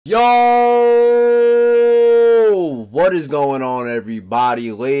Yo, what is going on,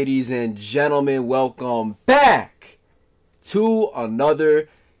 everybody? Ladies and gentlemen, welcome back to another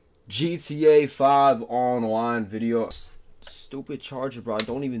GTA 5 online video. Stupid charger, bro. I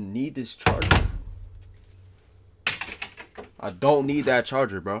don't even need this charger. I don't need that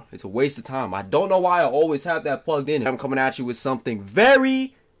charger, bro. It's a waste of time. I don't know why I always have that plugged in. I'm coming at you with something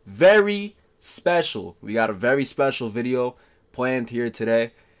very, very special. We got a very special video planned here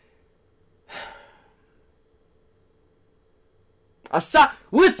today.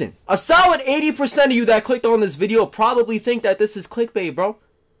 Listen, a solid 80% of you that clicked on this video probably think that this is clickbait, bro.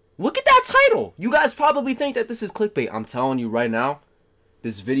 Look at that title. You guys probably think that this is clickbait. I'm telling you right now,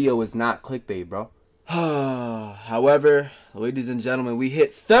 this video is not clickbait, bro. However, ladies and gentlemen, we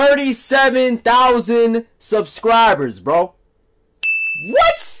hit 37,000 subscribers, bro.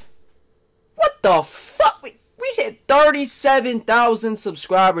 What? What the fuck? We hit 37,000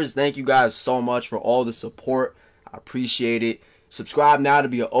 subscribers. Thank you guys so much for all the support. I appreciate it. Subscribe now to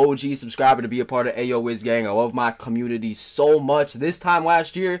be an OG subscriber, to be a part of AyoWhizzz gang. I love my community so much. This time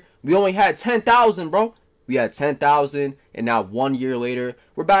last year, we only had 10,000, bro. We had 10,000, and now 1 year later,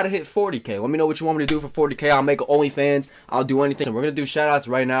 we're about to hit 40K. Let me know what you want me to do for 40K. I'll make OnlyFans. I'll do anything. So we're going to do shout-outs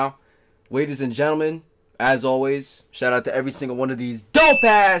right now. Ladies and gentlemen, as always, shout out to every single one of these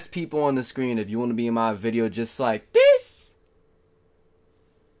dope-ass people on the screen. If you want to be in my video just like this,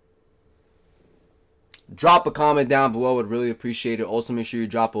 drop a comment down below. I'd really appreciate it. Also, make sure you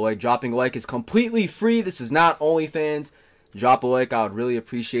drop a like. Dropping a like is completely free. This is not OnlyFans. Drop a like. I would really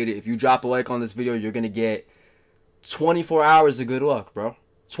appreciate it. If you drop a like on this video, you're going to get 24 hours of good luck, bro.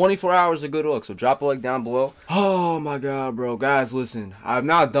 24 hours of good luck. So drop a like down below. Oh my god, bro. Guys, listen. I've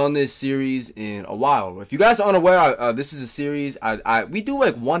not done this series in a while. If you guys are unaware, this is a series. We do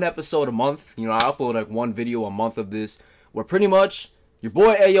like one episode a month. You know, I upload like one video a month of this. Where pretty much your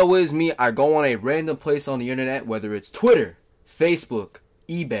boy AyoWhizzz, me, I go on a random place on the internet, whether it's Twitter, Facebook,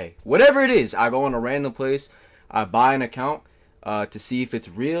 eBay, whatever it is. I go on a random place, I buy an account to see if it's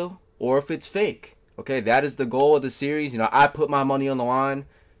real or if it's fake. Okay, that is the goal of the series. You know, I put my money on the line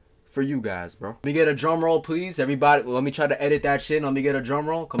for you guys, bro. Let me get a drum roll, please. Everybody, let me try to edit that shit. Let me get a drum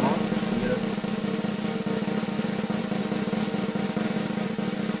roll. Come on.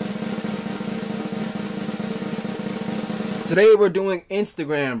 Today we're doing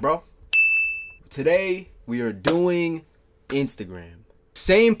Instagram, bro. Today we are doing Instagram.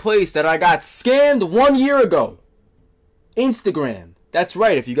 Same place that I got scammed 1 year ago. Instagram. That's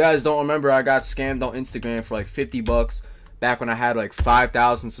right. If you guys don't remember, I got scammed on Instagram for like 50 bucks back when I had like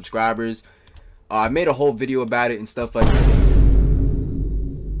 5,000 subscribers. I made a whole video about it and stuff like that.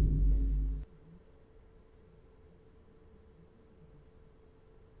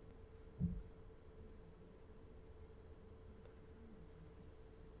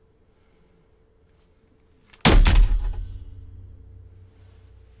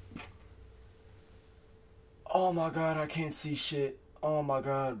 Oh my god, I can't see shit. Oh my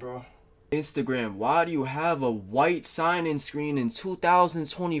god, bro. Instagram, why do you have a white sign-in screen in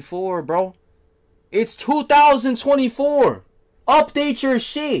 2024, bro? It's 2024! Update your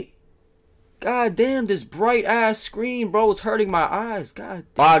shit! God damn, this bright ass screen, bro. It's hurting my eyes. God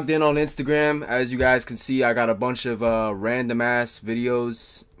damn. Logged in on Instagram. As you guys can see, I got a bunch of random ass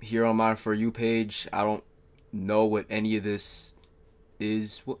videos here on my For You page. I don't know what any of this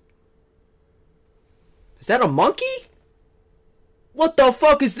is. What? Is that a monkey? What the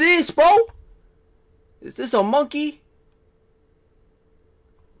fuck is this, bro? Is this a monkey?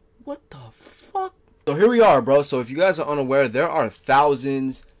 What the fuck? So here we are, bro. So if you guys are unaware, there are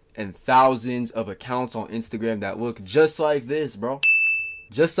thousands and thousands of accounts on Instagram that look just like this, bro.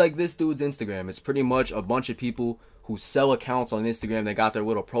 Just like this dude's Instagram. It's pretty much a bunch of people who sell accounts on Instagram. They got their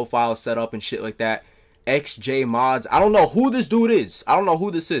little profiles set up and shit like that. XJ mods. I don't know who this dude is. I don't know who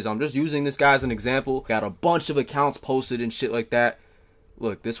this is. I'm just using this guy as an example. Got a bunch of accounts posted and shit like that.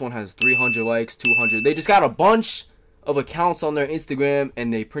 Look, this one has 300 likes, 200. They just got a bunch of accounts on their Instagram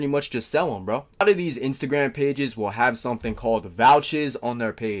and they pretty much just sell them, bro. A lot of these Instagram pages will have something called vouchers on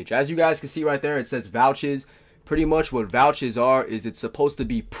their page. As you guys can see right there, it says vouchers. Pretty much what vouchers are is it's supposed to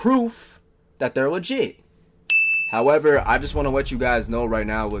be proof that they're legit. However, I just want to let you guys know right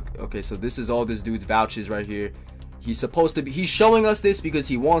now, look, okay, so this is all this dude's vouchers right here. He's supposed to be, he's showing us this because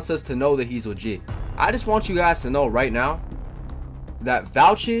he wants us to know that he's legit. I just want you guys to know right now that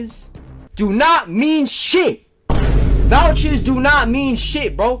vouchers do not mean shit. Vouchers do not mean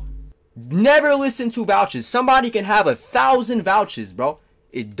shit, bro. Never listen to vouchers. Somebody can have 1,000 vouchers, bro.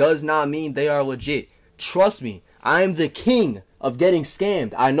 It does not mean they are legit. Trust me, I am the king of getting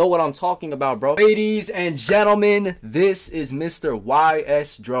scammed. I know what I'm talking about, bro. Ladies and gentlemen, this is Mr.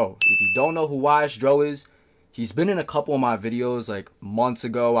 YS Dro. If you don't know who YS Dro is, he's been in a couple of my videos like months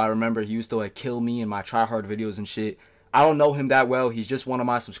ago. I remember he used to like kill me in my tryhard videos and shit. I don't know him that well. He's just one of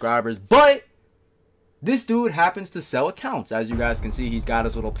my subscribers, but this dude happens to sell accounts. As you guys can see, he's got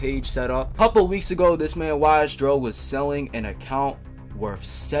his little page set up. A couple weeks ago, this man YS Dro was selling an account worth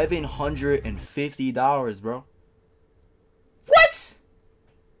 $750, bro. What?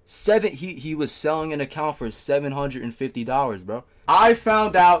 He was selling an account for $750, bro. I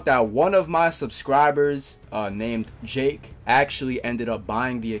found out that one of my subscribers named Jake actually ended up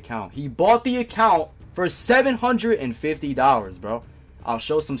buying the account. He bought the account for $750, bro. I'll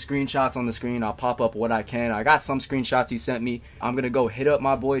show some screenshots on the screen. I'll pop up what I can. I got some screenshots he sent me. I'm gonna go hit up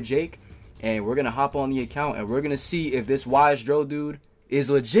my boy Jake, and we're gonna hop on the account, and we're gonna see if this YS Dro dude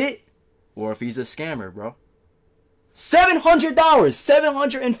is legit or if he's a scammer, bro. $700,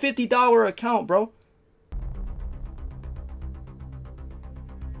 $750 account, bro.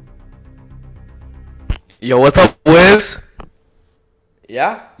 Yo, what's up, Wiz?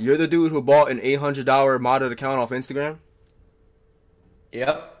 Yeah? You're the dude who bought an $800 modded account off Instagram?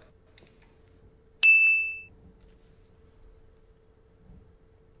 Yep.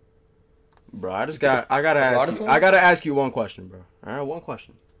 Bro, I gotta ask you one question, bro. Alright, one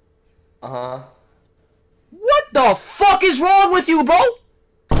question. Uh-huh. What the fuck is wrong with you, bro?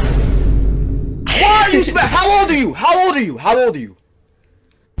 Why are you how old are you? How old are you? How old are you?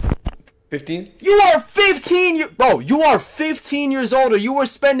 15? You are 15 bro, you are 15 years old, or you were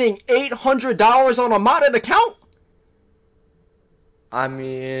spending $800 on a modded account? I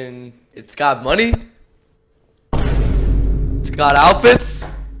mean, it's got money. It's got outfits.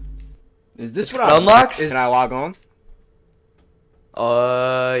 Is this it's what unlocks? Can I log on?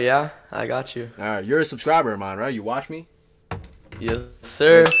 Yeah, I got you. Alright, you're a subscriber of mine, right? You watch me? Yes,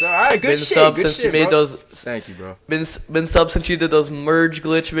 sir. Yes, sir. Alright, good shit, sub good since shit, you made bro. those. Thank you, bro. Been sub since you did those merge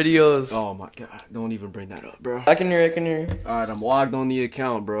glitch videos. Oh my god, don't even bring that up, bro. I can hear you. Alright, I'm logged on the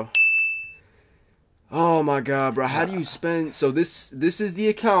account, bro. Oh my god, bro. How do you spend? So this is the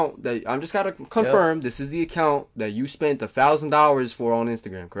account that I'm just gotta confirm. Yep. This is the account that you spent $1,000 for on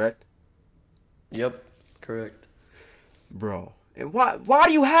Instagram, correct? Yep, correct. Bro, and why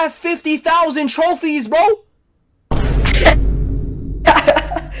do you have 50,000 trophies, bro?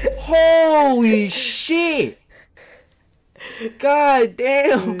 Holy shit! God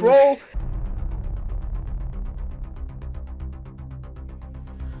damn, bro.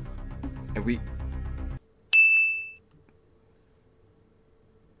 And we.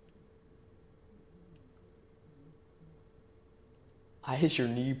 Why is your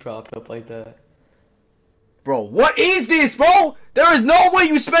knee propped up like that? Bro, what is this, bro? There is no way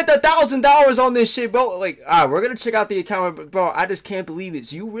you spent $1,000 on this shit, bro. Like, alright, we're gonna check out the account, but bro, I just can't believe it.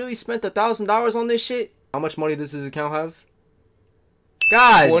 So you really spent $1,000 on this shit? How much money does this account have?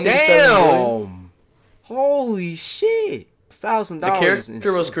 God damn! Holy shit! $1,000. The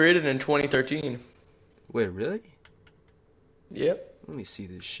character was created in 2013. Wait, really? Yep. Let me see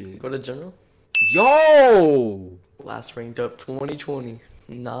this shit. Go to general. Yo! Last ranked up 2020.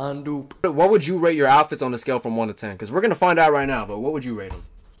 Non-dupe. What would you rate your outfits on a scale from 1 to 10? Because we're going to find out right now, but what would you rate them?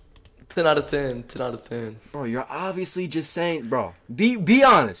 10 out of 10. 10 out of 10. Bro, you're obviously just saying... Bro, be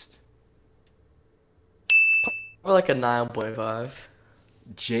honest. Or like a 9.5.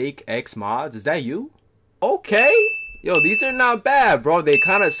 Jake X Mods? Is that you? Okay. Yo, these are not bad, bro. They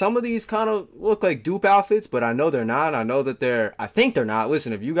some of these kind of look like dupe outfits, but I know they're not. I know that I think they're not.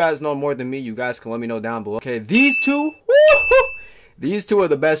 Listen, if you guys know more than me, you guys can let me know down below. Okay, these two... These two are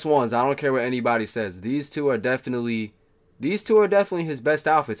the best ones. I don't care what anybody says. These two are definitely his best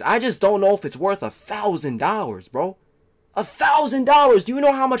outfits. I just don't know if it's worth $1,000, bro. $1,000. Do you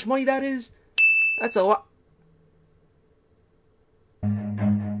know how much money that is? That's a lot.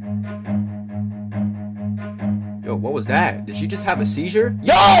 Yo, what was that? Did she just have a seizure?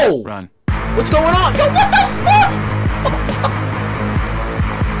 Yo! Run. What's going on? Yo, what the fuck?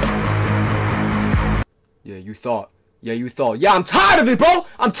 Yeah, you thought. Yeah, I'm tired of it, bro.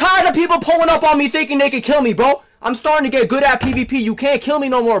 I'm tired of people pulling up on me thinking they can kill me, bro. I'm starting to get good at PvP. You can't kill me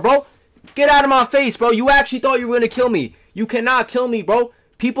no more, bro. Get out of my face, bro. You actually thought you were going to kill me. You cannot kill me, bro.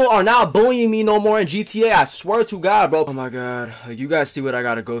 People are not bullying me no more in GTA. I swear to God, bro. Oh, my God. Like, you guys see what I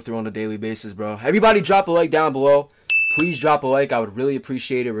got to go through on a daily basis, bro. Everybody drop a like down below. Please drop a like. I would really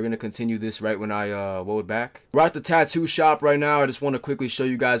appreciate it. We're going to continue this right when I load back. We're at the tattoo shop right now. I just want to quickly show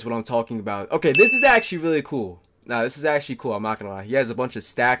you guys what I'm talking about. Okay, this is actually really cool. Nah, this is actually cool. I'm not gonna lie. He has a bunch of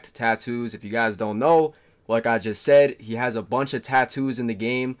stacked tattoos. If you guys don't know, like I just said, he has a bunch of tattoos in the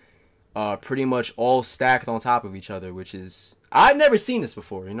game, pretty much all stacked on top of each other, which is I've never seen this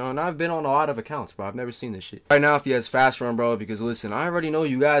before, you know, and I've been on a lot of accounts, bro. I've never seen this shit. Right now, if he has fast run, bro, because listen, I already know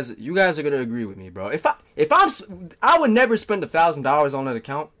you guys are gonna agree with me, bro. I would never spend $1,000 on an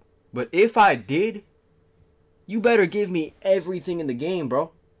account, but if I did, you better give me everything in the game,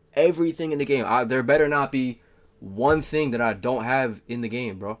 bro. Everything in the game. There better not be one thing that I don't have in the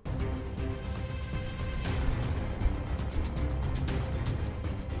game, bro.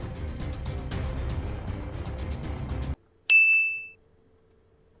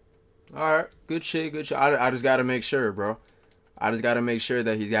 Alright, good shit, good shit. I just gotta make sure, bro. I just gotta make sure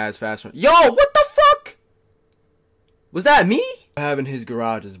that he's got his fast run. Yo, what the fuck? Was that me? Having his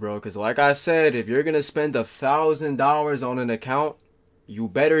garages, bro, because like I said, if you're gonna spend $1,000 on an account, you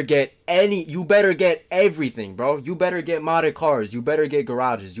better get everything, bro. You better get modded cars, you better get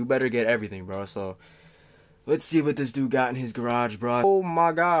garages, you better get everything, bro. So let's see what this dude got in his garage, bro. Oh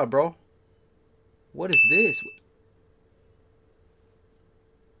my god, bro. What is this?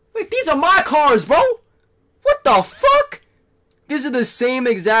 Wait, these are my cars, bro! What the fuck? These are the same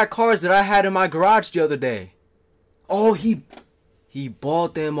exact cars that I had in my garage the other day. Oh, he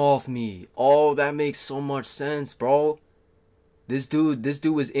bought them off me. Oh, that makes so much sense, bro. This dude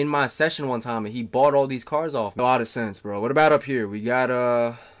was in my session one time and he bought all these cars off me. A lot of sense, bro. What about up here? We got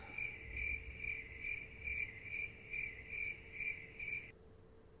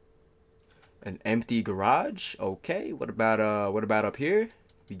an empty garage. Okay. What about up here?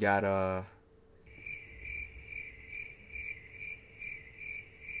 We got But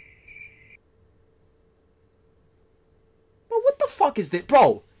what the fuck is this,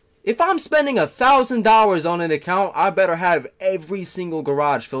 bro? If I'm spending $1,000 on an account, I better have every single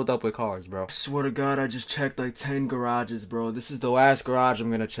garage filled up with cars, bro. I swear to God, I just checked like 10 garages, bro. This is the last garage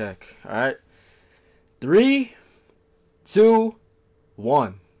I'm gonna check. All right, 3, 2,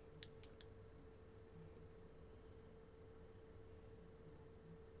 1.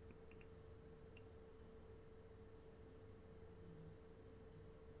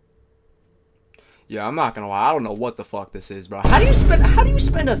 Yeah, I'm not gonna lie. I don't know what the fuck this is, bro. How do you spend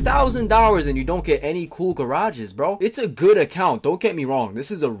 $1,000 and you don't get any cool garages, bro? It's a good account. Don't get me wrong. This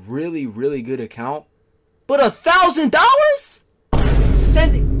is a really, really good account. But $1,000?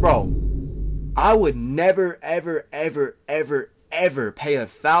 Bro. I would never, ever, ever, ever, ever pay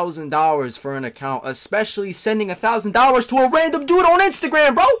 $1,000 for an account, especially sending $1,000 to a random dude on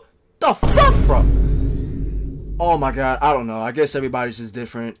Instagram, bro. The fuck, bro? Oh my god, I don't know. I guess everybody's just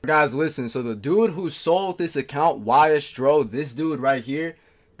different. Guys, listen, so the dude who sold this account, YSDro, this dude right here,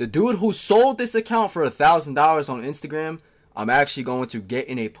 the dude who sold this account for $1,000 on Instagram, I'm actually going to get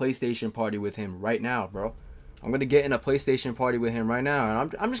in a PlayStation party with him right now, bro. I'm going to get in a PlayStation party with him right now,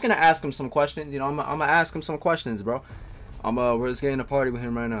 and I'm just going to ask him some questions. You know, I'm going to ask him some questions, bro. We're just getting a party with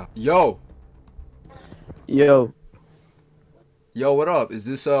him right now. Yo. Yo. Yo, what up? Is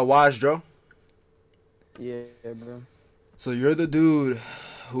this YSDro? Yeah, bro. So you're the dude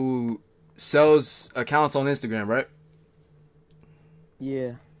who sells accounts on Instagram, right?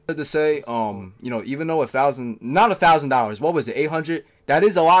 Yeah. To say, you know, even though not $1,000, what was it, 800? That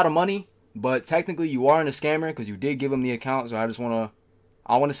is a lot of money, but technically you aren't a scammer because you did give him the account. So I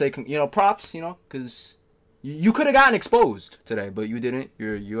want to say, you know, props, you know, because you could have gotten exposed today, but you didn't.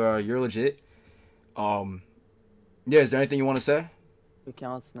 You're legit. Yeah. Is there anything you want to say?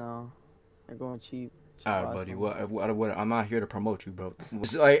 Accounts now, they're going cheap. Alright, buddy. What? I'm not here to promote you, bro.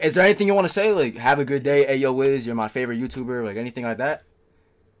 Like, is there anything you want to say? Like, have a good day, AyoWhizzz. You're my favorite YouTuber. Like, anything like that?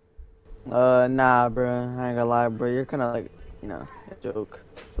 Nah, bro. I ain't gonna lie, bro. You're kind of like, you know, a joke.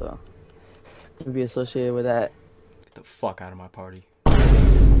 So, don't be associated with that. Get the fuck out of my party.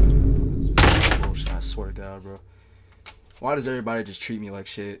 Bullshit, I swear to God, bro. Why does everybody just treat me like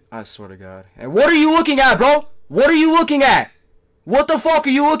shit? I swear to God. And what are you looking at, bro? What are you looking at? What the fuck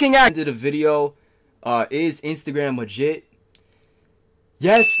are you looking at? I did a video. Is Instagram legit?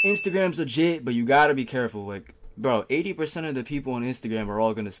 Yes, Instagram's legit, but you gotta be careful. Like, bro, 80% of the people on Instagram are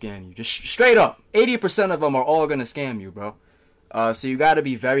all gonna scam you. Just straight up, 80% of them are all gonna scam you, bro. So you gotta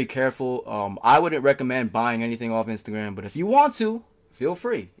be very careful. I wouldn't recommend buying anything off Instagram, but if you want to, feel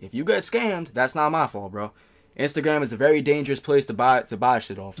free. If you get scammed, that's not my fault, bro. Instagram is a very dangerous place to buy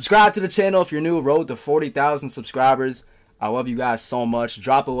shit off. Subscribe to the channel if you're new. Road to 40,000 subscribers. I love you guys so much.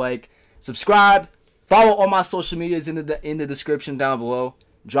 Drop a like, subscribe. Follow all my social medias in the description down below.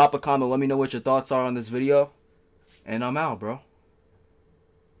 Drop a comment. Let me know what your thoughts are on this video. And I'm out, bro.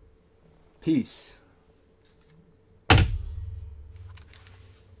 Peace.